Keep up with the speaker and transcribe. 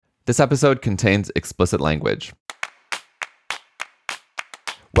This episode contains explicit language.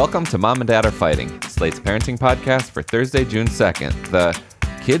 Welcome to Mom and Dad Are Fighting, Slate's parenting podcast for Thursday, June 2nd, the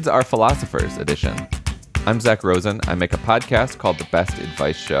Kids Are Philosophers edition. I'm Zach Rosen. I make a podcast called The Best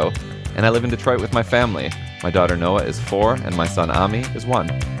Advice Show, and I live in Detroit with my family. My daughter Noah is 4, and my son Ami is 1.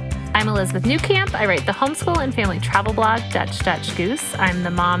 I'm Elizabeth Newcamp. I write the homeschool and family travel blog, Dutch Goose. I'm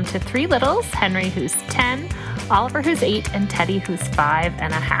the mom to 3 littles, Henry, who's 10, Oliver, who's 8, and Teddy, who's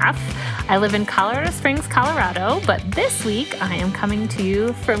 5.5. I live in Colorado Springs, Colorado, but this week I am coming to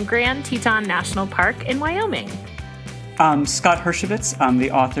you from Grand Teton National Park in Wyoming. I'm Scott Hershowitz. I'm the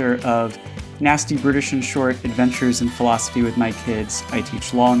author of Nasty British and Short Adventures in Philosophy with My Kids. I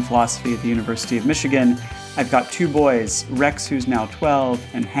teach law and philosophy at the University of Michigan. I've got 2 boys, Rex, who's now 12,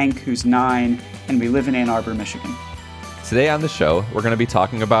 and Hank, who's 9, and we live in Ann Arbor, Michigan. Today on the show, we're going to be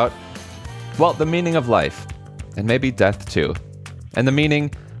talking about, well, the meaning of life, and maybe death too, and the meaning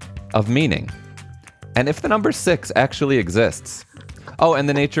of meaning, and if the number 6 actually exists. Oh, and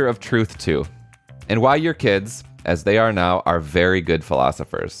the nature of truth too, and why your kids, as they are now, are very good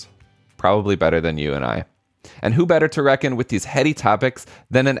philosophers, probably better than you and I. And who better to reckon with these heady topics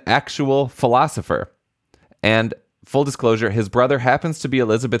than an actual philosopher? And full disclosure, his brother happens to be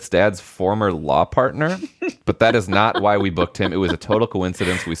Elizabeth's dad's former law partner, but that is not why we booked him. It was a total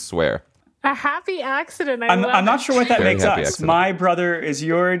coincidence, we swear. A happy accident. I'm not sure what that Very makes us. accident. My brother is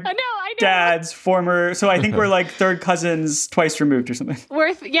your dad's former, so I think we're like third cousins twice removed or something.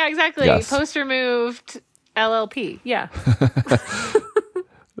 Yeah, exactly. Yes. Post-removed LLP, yeah.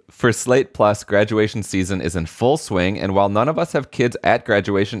 For Slate Plus, graduation season is in full swing, and while none of us have kids at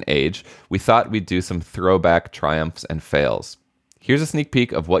graduation age, we thought we'd do some throwback triumphs and fails. Here's a sneak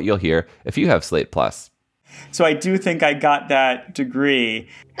peek of what you'll hear if you have Slate Plus. So I do think I got that degree,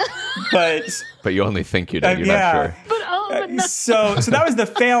 but you only think you did, you're not sure. But so that was the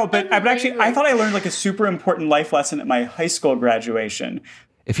fail, but actually I thought I learned like a super important life lesson at my high school graduation.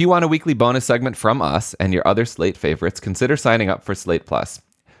 If you want a weekly bonus segment from us and your other Slate favorites, consider signing up for Slate Plus.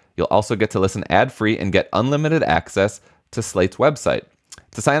 You'll also get to listen ad-free and get unlimited access to Slate's website.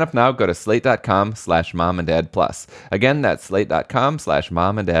 To sign up now, go to slate.com/momanddadplus. Again, that's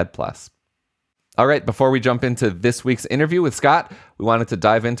slate.com/momanddadplus. All right, before we jump into this week's interview with Scott, we wanted to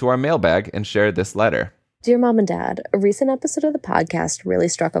dive into our mailbag and share this letter. Dear Mom and Dad, a recent episode of the podcast really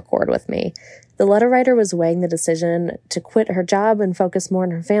struck a chord with me. The letter writer was weighing the decision to quit her job and focus more on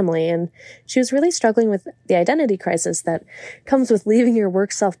her family, and she was really struggling with the identity crisis that comes with leaving your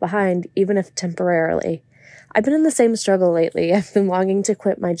work self behind, even if temporarily. I've been in the same struggle lately. I've been longing to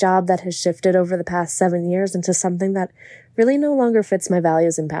quit my job that has shifted over the past 7 years into something that really no longer fits my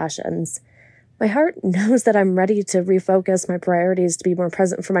values and passions. My heart knows that I'm ready to refocus my priorities to be more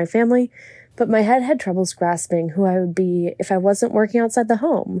present for my family, but my head had troubles grasping who I would be if I wasn't working outside the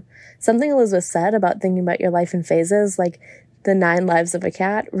home. Something Elizabeth said about thinking about your life in phases, like the 9 lives of a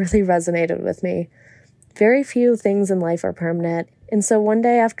cat, really resonated with me. Very few things in life are permanent, and so one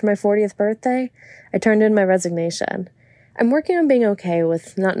day after my 40th birthday, I turned in my resignation. I'm working on being okay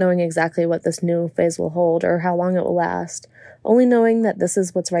with not knowing exactly what this new phase will hold or how long it will last, only knowing that this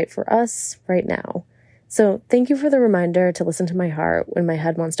is what's right for us right now. So thank you for the reminder to listen to my heart when my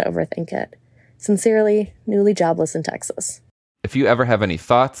head wants to overthink it. Sincerely, newly jobless in Texas. If you ever have any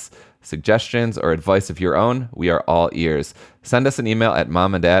thoughts, suggestions, or advice of your own, we are all ears. Send us an email at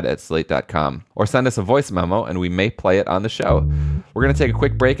momanddad@slate.com or send us a voice memo and we may play it on the show. We're going to take a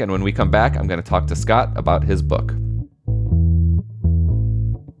quick break, and when we come back, I'm going to talk to Scott about his book.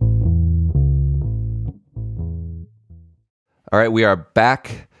 All right, we are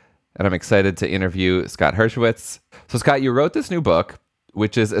back, and I'm excited to interview Scott Hershowitz. So Scott, you wrote this new book,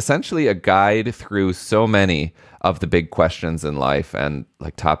 which is essentially a guide through so many of the big questions in life and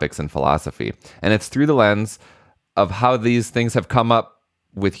like topics in philosophy. And it's through the lens of how these things have come up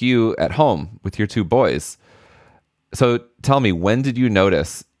with you at home with your 2 boys. So tell me, when did you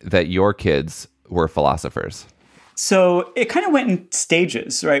notice that your kids were philosophers? So it kind of went in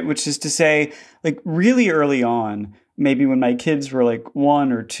stages, right? Which is to say, like really early on, maybe when my kids were like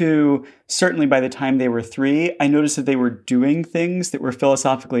 1 or 2, certainly by the time they were 3, I noticed that they were doing things that were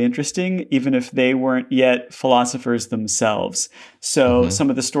philosophically interesting, even if they weren't yet philosophers themselves. So some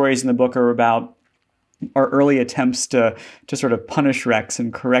of the stories in the book are about our early attempts to sort of punish Rex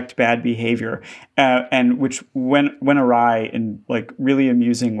and correct bad behavior, and which went awry in like really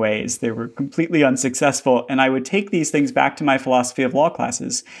amusing ways. They were completely unsuccessful. And I would take these things back to my philosophy of law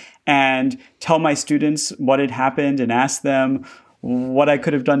classes and tell my students what had happened and ask them what I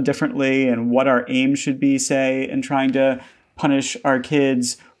could have done differently and what our aim should be, say, in trying to punish our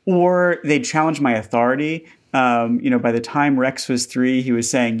kids. Or they'd challenge my authority by the time Rex was 3, he was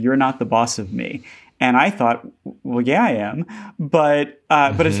saying, "You're not the boss of me." And I thought, well, yeah, I am. But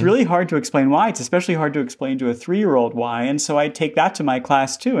it's really hard to explain why. It's especially hard to explain to a 3-year-old why. And so I take that to my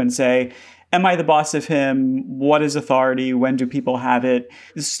class too and say, am I the boss of him? What is authority? When do people have it?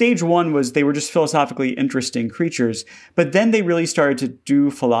 Stage 1 was they were just philosophically interesting creatures. But then they really started to do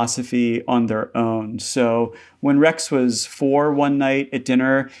philosophy on their own. So when Rex was 4 one night at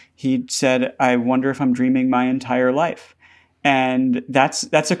dinner, he said, I wonder if I'm dreaming my entire life. And that's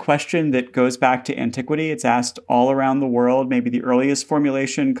a question that goes back to antiquity. It's asked all around the world. Maybe the earliest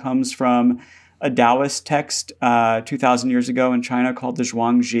formulation comes from a Taoist text 2,000 years ago in China called the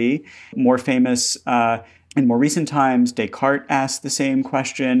Zhuangzi. More famous in more recent times, Descartes asked the same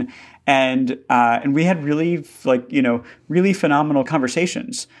question. And we had really phenomenal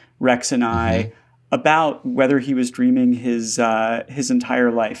conversations, Rex and I, about whether he was dreaming his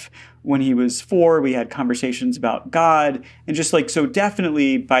entire life. When he was 4, we had conversations about God, and so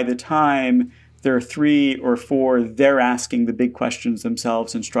definitely by the time they're 3 or 4, they're asking the big questions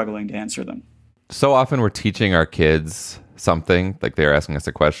themselves and struggling to answer them. So often we're teaching our kids something, like they're asking us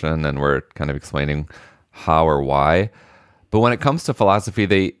a question and we're kind of explaining how or why. But when it comes to philosophy,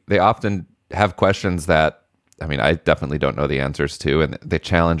 they often have questions that, I definitely don't know the answers to, and they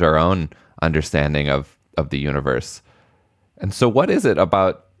challenge our own understanding of the universe. And so what is it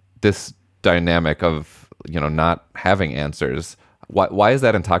about this dynamic of, not having answers? Why is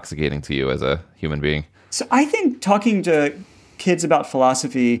that intoxicating to you as a human being? So I think talking to kids about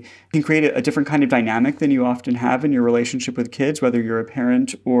philosophy can create a different kind of dynamic than you often have in your relationship with kids, whether you're a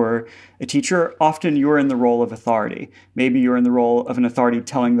parent or a teacher. Often you're in the role of authority. Maybe you're in the role of an authority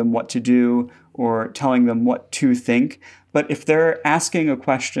telling them what to do or telling them what to think. But if they're asking a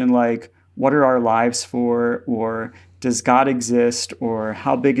question like, what are our lives for? Or does God exist? Or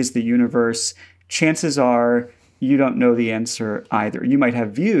how big is the universe? Chances are you don't know the answer either. You might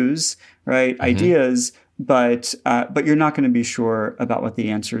have views, right? Ideas, but you're not going to be sure about what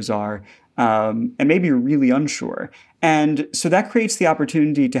the answers are. And maybe you're really unsure. And so that creates the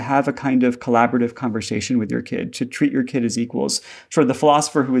opportunity to have a kind of collaborative conversation with your kid, to treat your kid as equals. Sort of the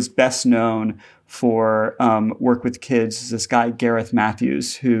philosopher who is best known for work with kids is this guy, Gareth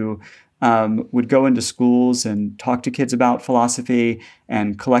Matthews, who would go into schools and talk to kids about philosophy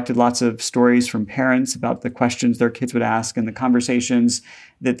and collected lots of stories from parents about the questions their kids would ask and the conversations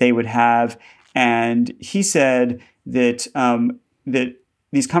that they would have. And he said that that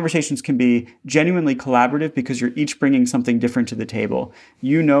these conversations can be genuinely collaborative because you're each bringing something different to the table.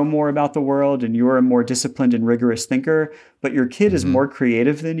 You know more about the world and you're a more disciplined and rigorous thinker, but your kid is more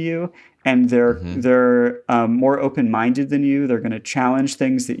creative than you, and they're more open-minded than you. They're going to challenge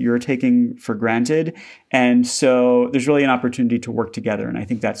things that you're taking for granted. And so there's really an opportunity to work together, and I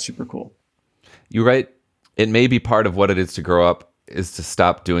think that's super cool. You're right. It may be part of what it is to grow up is to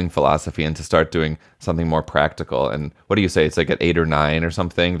stop doing philosophy and to start doing something more practical. And what do you say? It's like at 8 or 9 or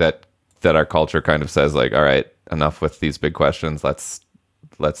something that our culture kind of says like, all right, enough with these big questions. Let's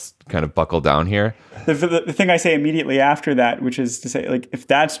kind of buckle down here. The thing I say immediately after that, which is to say, like, if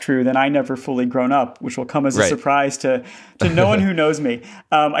that's true, then I never fully grown up, which will come as a surprise to no one who knows me.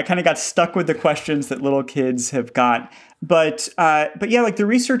 I kind of got stuck with the questions that little kids have got. But yeah, like the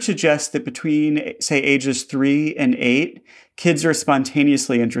research suggests that between, say, ages 3 and 8, kids are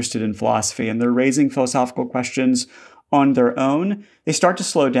spontaneously interested in philosophy and they're raising philosophical questions on their own. They start to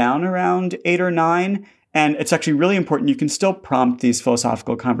slow down around 8 or 9. And it's actually really important. You can still prompt these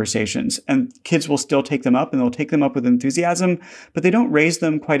philosophical conversations, and kids will still take them up, and they'll take them up with enthusiasm, but they don't raise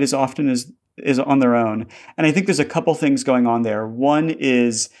them quite as often as on their own. And I think there's a couple things going on there. One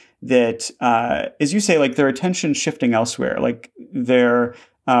is that, as you say, like their attention shifting elsewhere, like they're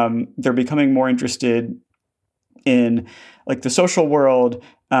becoming more interested in like the social world.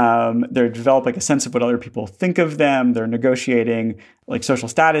 They're developing a sense of what other people think of them. They're negotiating like social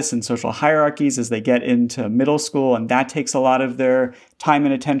status and social hierarchies as they get into middle school, and that takes a lot of their time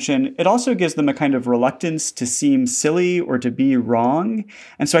and attention. It also gives them a kind of reluctance to seem silly or to be wrong.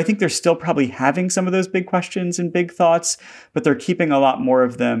 And so I think they're still probably having some of those big questions and big thoughts, but they're keeping a lot more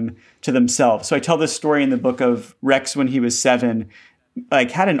of them to themselves. So I tell this story in the book of Rex when he was 7,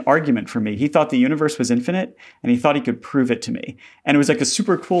 like had an argument for me. He thought the universe was infinite and he thought he could prove it to me. And it was like a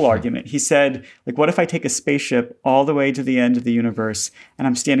super cool argument. He said, like, what if I take a spaceship all the way to the end of the universe and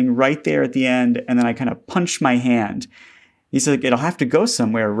I'm standing right there at the end and then I kind of punch my hand? He said, like, it'll have to go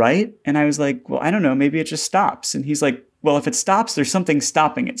somewhere, right? And I was like, well, I don't know, maybe it just stops. And he's like, well, if it stops, there's something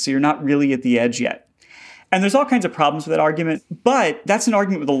stopping it. So you're not really at the edge yet. And there's all kinds of problems with that argument, but that's an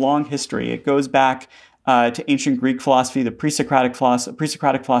argument with a long history. It goes back to ancient Greek philosophy. The pre-Socratic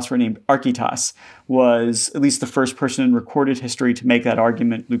philosopher named Archytas was at least the first person in recorded history to make that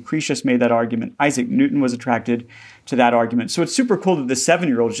argument. Lucretius made that argument. Isaac Newton was attracted to that argument. So it's super cool that the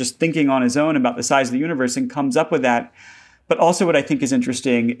 7-year-old is just thinking on his own about the size of the universe and comes up with that. But also what I think is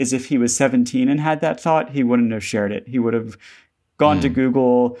interesting is if he was 17 and had that thought, he wouldn't have shared it. He would have gone to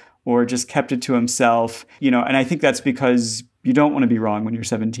Google or just kept it to himself, and I think that's because you don't want to be wrong when you're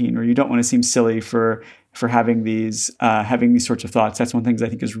 17, or you don't want to seem silly for having these sorts of thoughts. That's one of the things I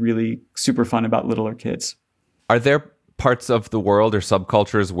think is really super fun about littler kids. Are there parts of the world or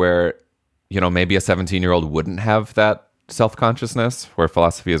subcultures where, maybe a 17-year-old wouldn't have that self-consciousness, where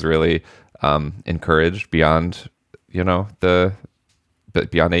philosophy is really encouraged beyond, beyond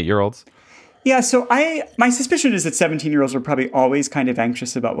 8-year-olds? Yeah, so my suspicion is that 17-year-olds are probably always kind of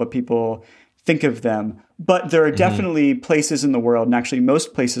anxious about what people think of them. But there are definitely places in the world, and actually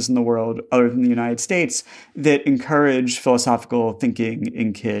most places in the world other than the United States, that encourage philosophical thinking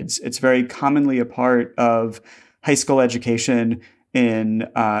in kids. It's very commonly a part of high school education in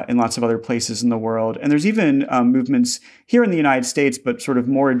lots of other places in the world. And there's even movements here in the United States, but sort of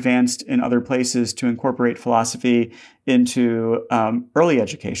more advanced in other places, to incorporate philosophy into early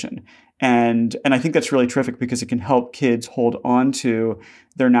education. And I think that's really terrific because it can help kids hold on to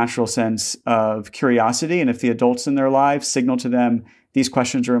their natural sense of curiosity. And if the adults in their lives signal to them these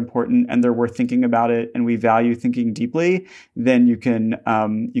questions are important and they're worth thinking about it, and we value thinking deeply, then you can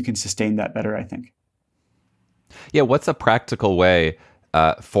sustain that better, I think. Yeah, what's a practical way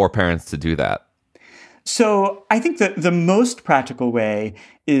for parents to do that? So I think that the most practical way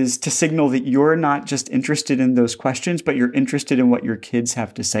is to signal that you're not just interested in those questions, but you're interested in what your kids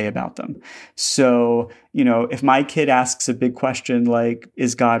have to say about them. So, if my kid asks a big question like,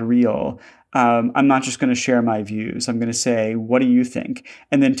 is God real? I'm not just going to share my views. I'm going to say, what do you think?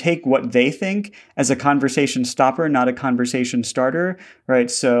 And then take what they think as a conversation stopper, not a conversation starter, right?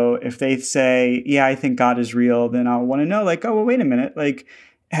 So if they say, yeah, I think God is real, then I'll want to know, like, oh, well, wait a minute. Like,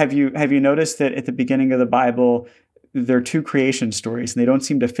 have you noticed that at the beginning of the Bible, there are two creation stories and they don't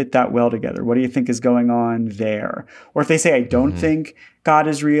seem to fit that well together? What do you think is going on there? Or if they say, I don't think God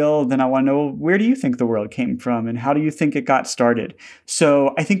is real, then I want to know, where do you think the world came from and how do you think it got started?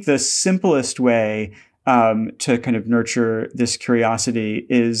 So I think the simplest way to kind of nurture this curiosity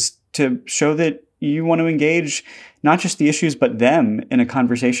is to show that you want to engage not just the issues, but them in a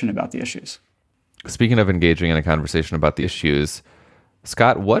conversation about the issues. Speaking of engaging in a conversation about the issues,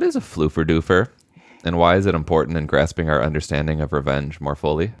 Scott, what is a floofer-doofer, and why is it important in grasping our understanding of revenge more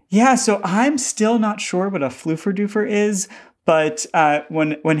fully? Yeah, so I'm still not sure what a floofer-doofer is, but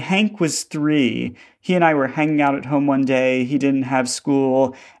when Hank was 3, he and I were hanging out at home one day. He didn't have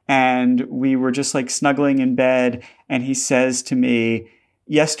school, and we were just like snuggling in bed, and he says to me,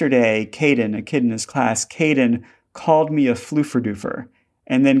 yesterday, Caden, a kid in his class, Caden called me a floofer-doofer.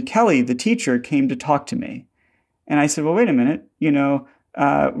 And then Kelly, the teacher, came to talk to me. And I said, well, wait a minute,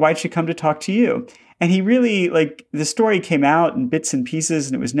 why'd she come to talk to you? And he really, the story came out in bits and pieces,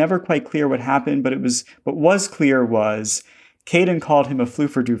 and it was never quite clear what happened, but what was clear was Caden called him a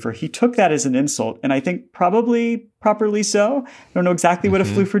floofer-doofer. He took that as an insult, and I think probably properly so. I don't know exactly what a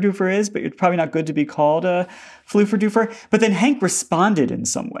floofer-doofer is, but it's probably not good to be called a floofer-doofer. But then Hank responded in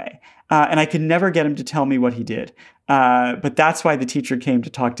some way, and I could never get him to tell me what he did. But that's why the teacher came to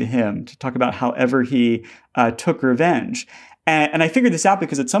talk to him, to talk about however he took revenge. And I figured this out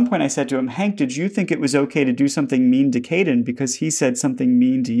because at some point I said to him, Hank, did you think it was okay to do something mean to Caden because he said something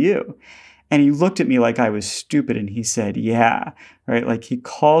mean to you? And he looked at me like I was stupid, and he said, yeah, right? Like he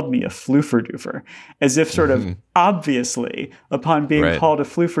called me a floofer-doofer, as if sort of obviously upon being called a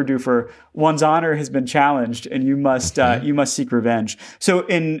floofer-doofer, one's honor has been challenged and you must seek revenge. So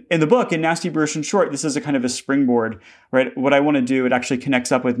in the book, in Nasty British and Short, this is a kind of a springboard, right? What I want to do, it actually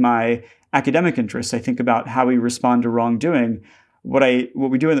connects up with my academic interests. I think about how we respond to wrongdoing. What I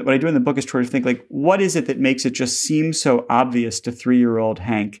do in the book is try to think like, what is it that makes it just seem so obvious to 3-year-old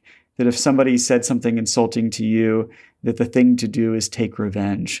Hank that if somebody said something insulting to you, that the thing to do is take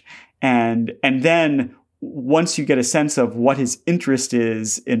revenge. And then once you get a sense of what his interest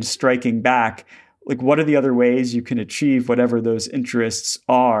is in striking back, like what are the other ways you can achieve whatever those interests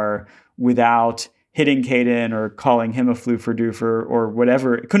are without hitting Caden or calling him a floofer-doofer or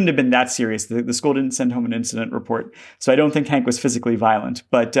whatever. It couldn't have been that serious. The school didn't send home an incident report. So I don't think Hank was physically violent.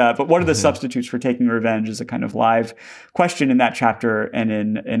 But what are the substitutes for taking revenge is a kind of live question in that chapter and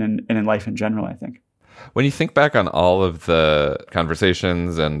in life in general, I think. When you think back on all of the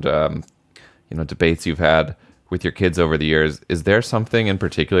conversations and debates you've had with your kids over the years, is there something in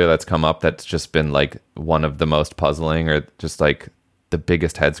particular that's come up that's just been like one of the most puzzling or just like the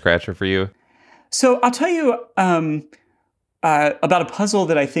biggest head scratcher for you? So I'll tell you about a puzzle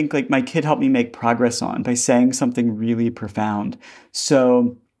that I think like my kid helped me make progress on by saying something really profound.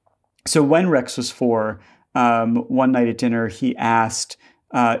 So when Rex was 4, one night at dinner, he asked,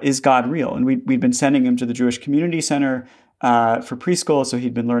 "Is God real?" And we'd been sending him to the Jewish Community Center for preschool, so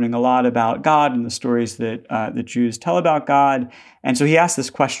he'd been learning a lot about God and the stories that the Jews tell about God. And so he asked this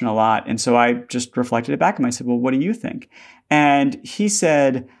question a lot. And so I just reflected it back and I said, "Well, what do you think?" And he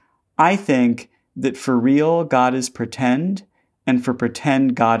said, "I think that for real, God is pretend, and for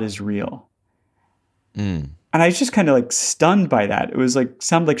pretend, God is real." And I was just kind of like stunned by that. It was like,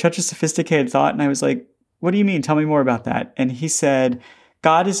 sounded like such a sophisticated thought. And I was like, "What do you mean? Tell me more about that." And he said,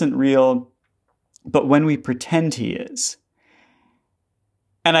 "God isn't real, but when we pretend he is."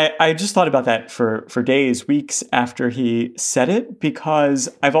 And I just thought about that for days, weeks after he said it, because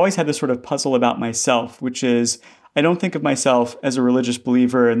I've always had this sort of puzzle about myself, which is I don't think of myself as a religious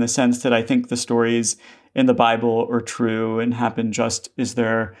believer in the sense that I think the stories in the Bible are true and happen just as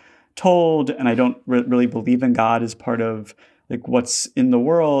they're told. And I don't really believe in God as part of like what's in the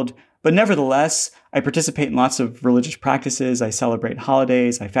world. But nevertheless, I participate in lots of religious practices. I celebrate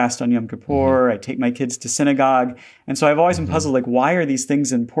holidays. I fast on Yom Kippur. I take my kids to synagogue. And so I've always been puzzled, like, why are these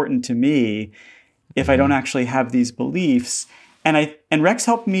things important to me if I don't actually have these beliefs? And Rex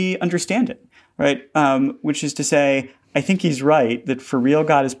helped me understand it, right? Which is to say, I think he's right that for real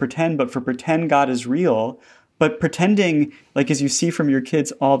God is pretend, but for pretend God is real. But pretending, like as you see from your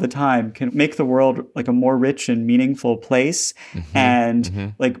kids all the time, can make the world like a more rich and meaningful place.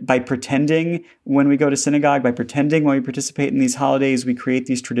 And like by pretending when we go to synagogue, by pretending when we participate in these holidays, we create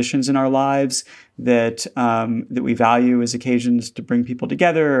these traditions in our lives that that we value as occasions to bring people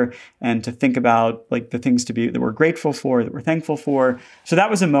together and to think about like the things that we're grateful for, that we're thankful for. So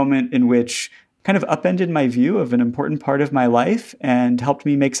that was a moment in which kind of upended my view of an important part of my life and helped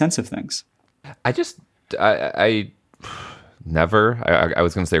me make sense of things. I never, I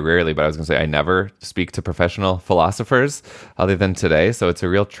was going to say rarely, but I was going to say I never speak to professional philosophers other than today. So it's a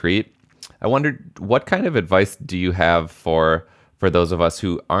real treat. I wondered, what kind of advice do you have for those of us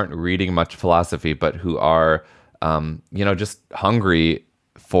who aren't reading much philosophy, but who are, just hungry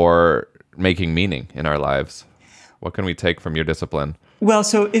for making meaning in our lives? What can we take from your discipline? Well,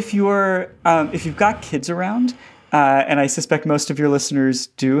 so if you've got kids around, and I suspect most of your listeners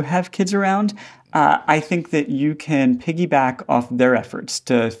do have kids around, I think that you can piggyback off their efforts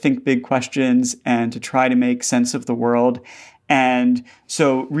to think big questions and to try to make sense of the world. And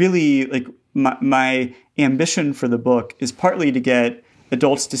so really, like my ambition for the book is partly to get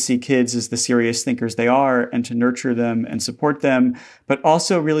adults to see kids as the serious thinkers they are and to nurture them and support them, but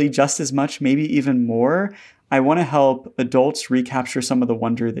also really just as much, maybe even more, I want to help adults recapture some of the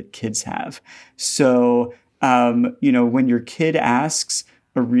wonder that kids have. So, when your kid asks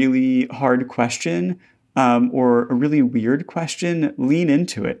a really hard question or a really weird question, lean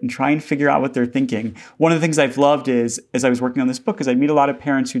into it and try and figure out what they're thinking. One of the things I've loved is, as I was working on this book, is I meet a lot of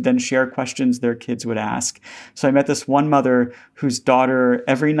parents who then share questions their kids would ask. So I met this one mother whose daughter,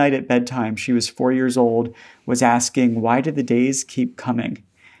 every night at bedtime, she was 4 years old, was asking, "Why do the days keep coming?"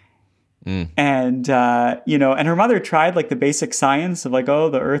 And, and her mother tried like the basic science of like, oh,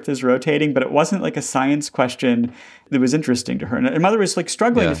 the earth is rotating, but it wasn't like a science question that was interesting to her. And her mother was like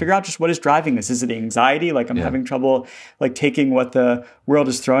struggling to figure out just what is driving this. Is it anxiety? Like I'm having trouble like taking what the world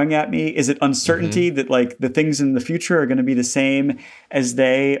is throwing at me. Is it uncertainty that like the things in the future are going to be the same as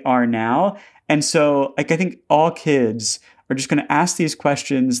they are now? And so like, I think all kids are just going to ask these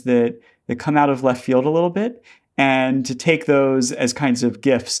questions that come out of left field a little bit, and to take those as kinds of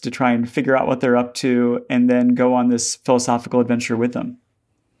gifts to try and figure out what they're up to and then go on this philosophical adventure with them.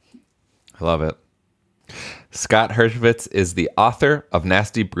 I love it. Scott Hershowitz is the author of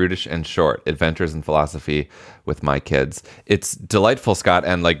Nasty, Brutish, and Short, Adventures in Philosophy with My Kids. It's delightful, Scott,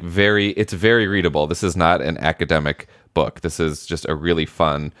 and it's very readable. This is not an academic book. This is just a really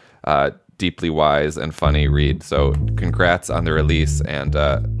fun, deeply wise and funny read. So congrats on the release, and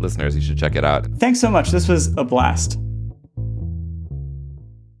listeners, you should check it out. Thanks so much. This was a blast.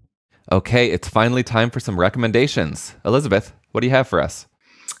 Okay, it's finally time for some recommendations. Elizabeth, what do you have for us?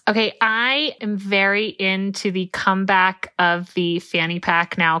 Okay, I am very into the comeback of the fanny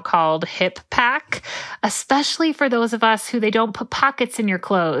pack now called Hip Pack, especially for those of us who they don't put pockets in your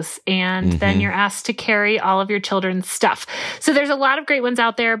clothes and then you're asked to carry all of your children's stuff. So there's a lot of great ones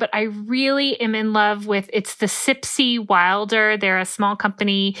out there, but I really am in love with, it's the Sipsy Wilder. They're a small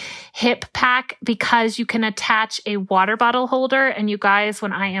company, Hip Pack, because you can attach a water bottle holder. And you guys,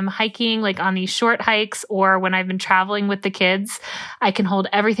 when I am hiking, like on these short hikes or when I've been traveling with the kids, I can hold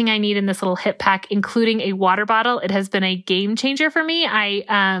everything everything I need in this little hip pack, including a water bottle. It has been a game changer for me. I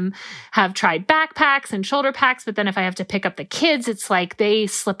have tried backpacks and shoulder packs, but then if I have to pick up the kids, it's like they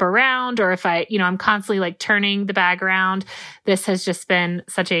slip around, or if I'm constantly like turning the bag around. This has just been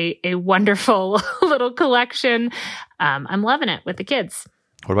such a wonderful little collection. I'm loving it with the kids.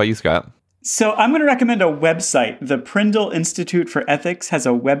 What about you, Scott? So I'm going to recommend a website. The Prindle Institute for Ethics has a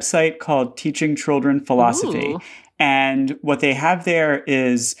website called Teaching Children Philosophy. Ooh. And what they have there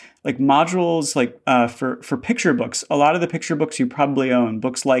is like modules like for picture books. A lot of the picture books you probably own,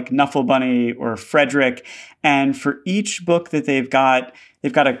 books like Knuffle Bunny or Frederick. And for each book that they've got a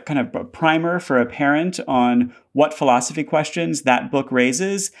kind of a primer for a parent on what philosophy questions that book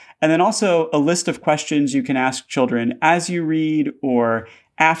raises. And then also a list of questions you can ask children as you read or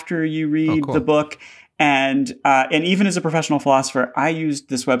after you read the book. And even as a professional philosopher, I used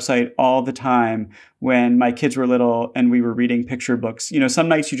this website all the time when my kids were little and we were reading picture books. Some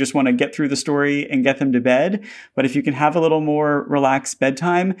nights you just want to get through the story and get them to bed. But if you can have a little more relaxed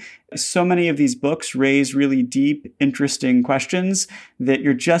bedtime, so many of these books raise really deep, interesting questions that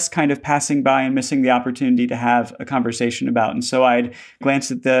you're just kind of passing by and missing the opportunity to have a conversation about. And so I'd glance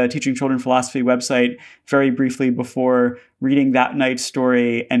at the Teaching Children Philosophy website very briefly before reading that night's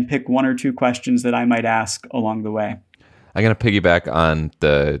story and pick one or two questions that I might ask along the way. I'm going to piggyback on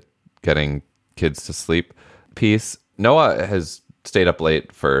the getting kids to sleep piece. Noah has stayed up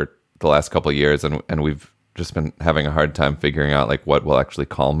late for the last couple of years, and we've just been having a hard time figuring out like what will actually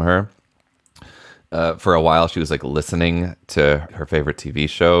calm her. For a while, she was like listening to her favorite TV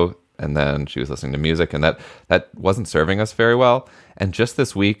show, and then she was listening to music, and that wasn't serving us very well. And just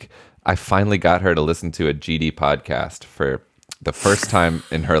this week, I finally got her to listen to a GD podcast for the first time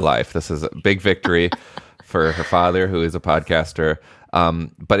in her life. This is a big victory for her father, who is a podcaster.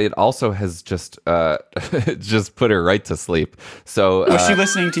 But it also has just put her right to sleep. So was she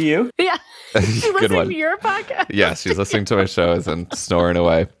listening to you? Yeah. She's good listening one. to your podcast. Yeah, she's listening to my shows and snoring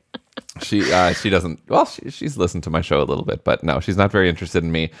away. She doesn't. Well, she's listened to my show a little bit, but no, she's not very interested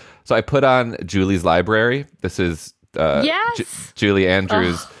in me. So I put on Julie's Library. This is Yes. Julie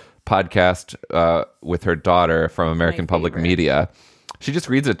Andrews' podcast with her daughter from American Public Media. She just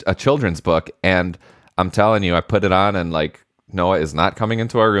reads a children's book, and I'm telling you, I put it on, and like Noah is not coming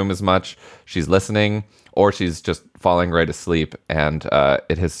into our room as much. She's listening, or she's just falling right asleep, and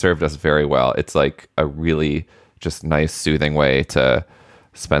it has served us very well. It's like a really just nice, soothing way to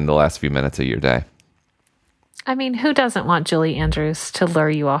spend the last few minutes of your day. I mean, who doesn't want Julie Andrews to lure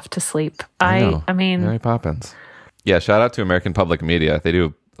you off to sleep? I mean, Mary Poppins. Yeah, shout out to American Public Media. They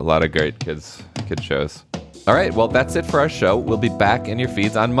do a lot of great kids shows. All right, well, that's it for our show. We'll be back in your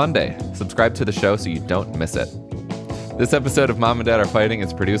feeds on Monday. Subscribe to the show so you don't miss it. This episode of Mom and Dad Are Fighting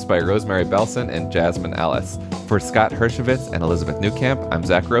is produced by Rosemary Belson and Jasmine Ellis. For Scott Hershowitz and Elizabeth Newcamp, I'm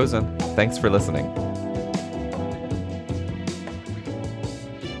Zach Rosen. Thanks for listening.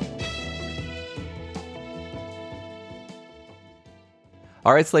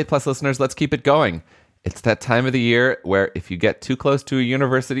 All right, Slate Plus listeners, let's keep it going. It's that time of the year where if you get too close to a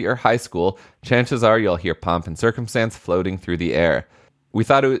university or high school, chances are you'll hear pomp and circumstance floating through the air. We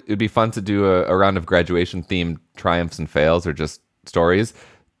thought it would be fun to do a round of graduation-themed triumphs and fails or just stories.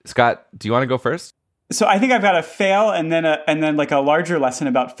 Scott, do you want to go first? So I think I've got a fail and then like a larger lesson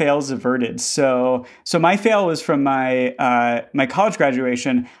about fails averted. So my fail was from my my college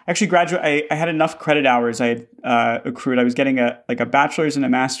graduation. Actually, I had enough credit hours I had accrued. I was getting a bachelor's and a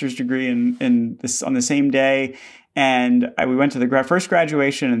master's degree on the same day. And we went to the first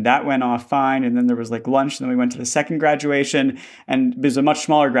graduation, and that went off fine. And then there was like lunch, and then we went to the second graduation, and it was a much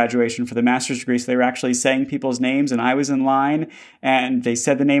smaller graduation for the master's degree. So they were actually saying people's names, and I was in line, and they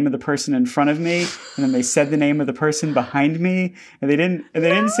said the name of the person in front of me, and then they said the name of the person behind me, and they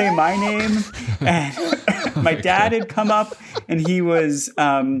didn't say my name. And my dad had come up, and he was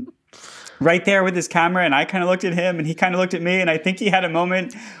right there with his camera, and I kind of looked at him and he kind of looked at me, and I think he had a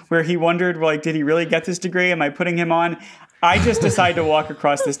moment where he wondered, like, did he really get this degree? Am I putting him on? I just decided to walk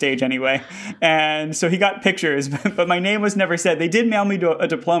across the stage anyway. And so he got pictures, but my name was never said. They did mail me a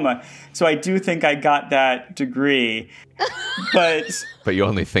diploma, so I do think I got that degree. But you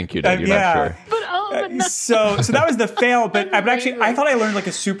only think you did. You're not sure. But so that was the fail. But actually, I thought I learned like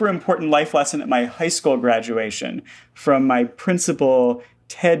a super important life lesson at my high school graduation from my principal,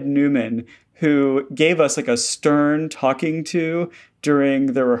 Ted Newman, who gave us like a stern talking to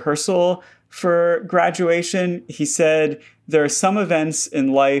during the rehearsal for graduation. He said, there are some events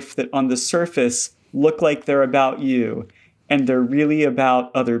in life that on the surface look like they're about you, and they're really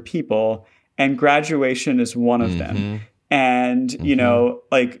about other people. And graduation is one of them. And, you know,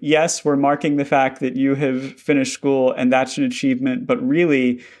 like, yes, we're marking the fact that you have finished school and that's an achievement, but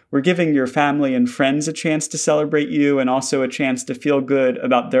really we're giving your family and friends a chance to celebrate you and also a chance to feel good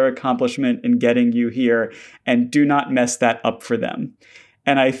about their accomplishment in getting you here, and do not mess that up for them.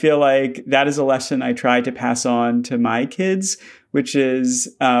 And I feel like that is a lesson I try to pass on to my kids, which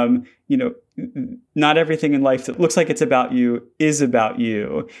is, you know, not everything in life that looks like it's about you is about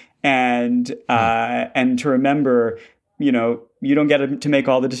you. And to remember, you know, you don't get to make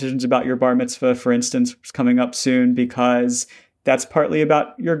all the decisions about your bar mitzvah, for instance, which is coming up soon, because that's partly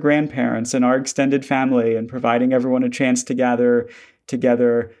about your grandparents and our extended family and providing everyone a chance to gather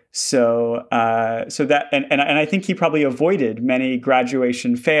together. So that, and I think he probably avoided many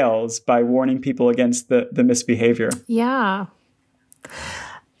graduation fails by warning people against the misbehavior. Yeah.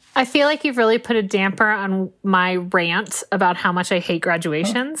 I feel like you've really put a damper on my rant about how much I hate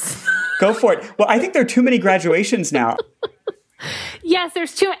graduations. Go for it. Well, I think there are too many graduations now. Yes,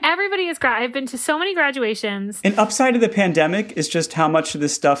 there's too. Everybody is. I've been to so many graduations. An upside of the pandemic is just how much of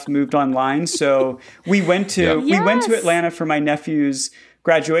this stuff moved online. So we went to Atlanta for my nephew's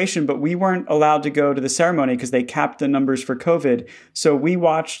graduation, but we weren't allowed to go to the ceremony because they capped the numbers for COVID. So we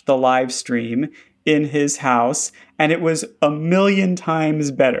watched the live stream in his house, and it was 1,000,000 times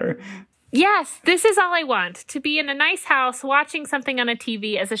better. Yes, this is all I want, to be in a nice house watching something on a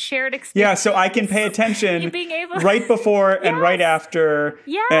TV as a shared experience. Yeah, so I can pay attention right before and right after.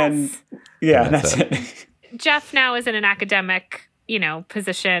 Yes. And yeah, that's it. Jeff now is in an academic, you know,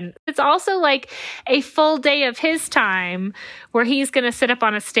 position. It's also like a full day of his time where he's going to sit up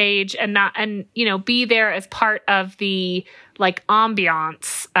on a stage and you know, be there as part of the like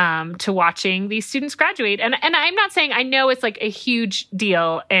ambiance to watching these students graduate. And I'm not saying, I know it's like a huge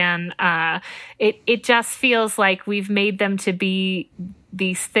deal, and it just feels like we've made them to be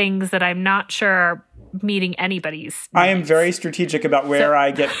these things that I'm not sure are meeting anybody's needs. I am very strategic about where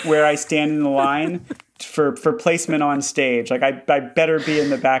I stand in the line for placement on stage. Like I better be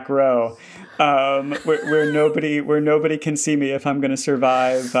in the back row. Where nobody can see me if I'm going to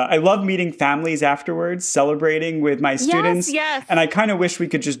survive. I love meeting families afterwards, celebrating with my students. Yes. And I kind of wish we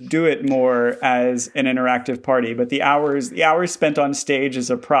could just do it more as an interactive party. But the hours spent on stage as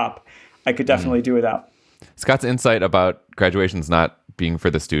a prop, I could definitely do without. Scott's insight about graduations not being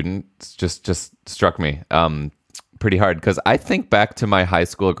for the students just struck me pretty hard, because I think back to my high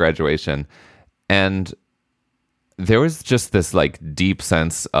school graduation, and there was just this like deep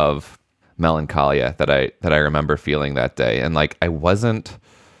sense of melancholia that I remember feeling that day. And like I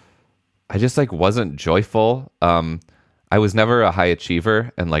just like wasn't joyful. I was never a high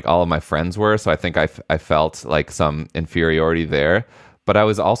achiever, and like all of my friends were, so I think I felt like some inferiority there. But I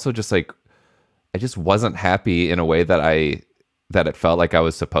was also just like, I just wasn't happy in a way that it felt like I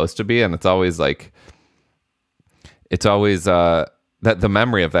was supposed to be. And it's always that the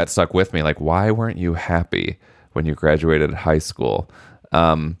memory of that stuck with me. Like, why weren't you happy when you graduated high school?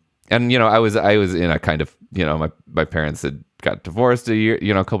 And, you know, I was in a kind of, you know, my parents had got divorced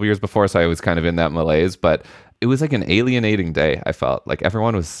a couple years before. So I was kind of in that malaise, but it was like an alienating day. I felt like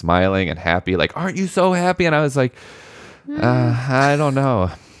everyone was smiling and happy. Like, aren't you so happy? And I was like, I don't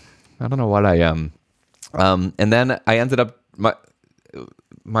know. I don't know what I am. And then I ended up,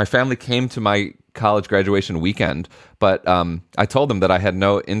 my family came to my college graduation weekend, but I told them that I had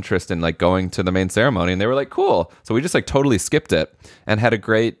no interest in like going to the main ceremony, and they were like, cool. So we just like totally skipped it and had a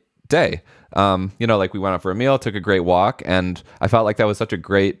great day. You know, like we went out for a meal, took a great walk, and I felt like that was such a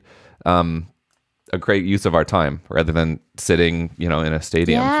great use of our time rather than sitting, you know, in a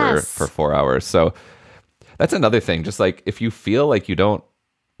stadium for 4 hours. So that's another thing. Just like if you feel like you don't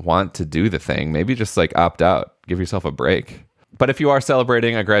want to do the thing, maybe just like opt out, give yourself a break. But if you are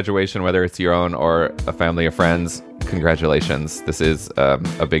celebrating a graduation, whether it's your own or a family of friends, congratulations. This is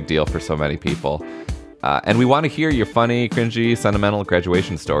a big deal for so many people. And we want to hear your funny, cringy, sentimental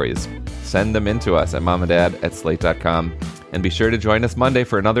graduation stories. Send them in to us at momanddad@slate.com. And be sure to join us Monday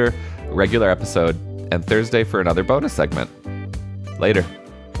for another regular episode and Thursday for another bonus segment. Later.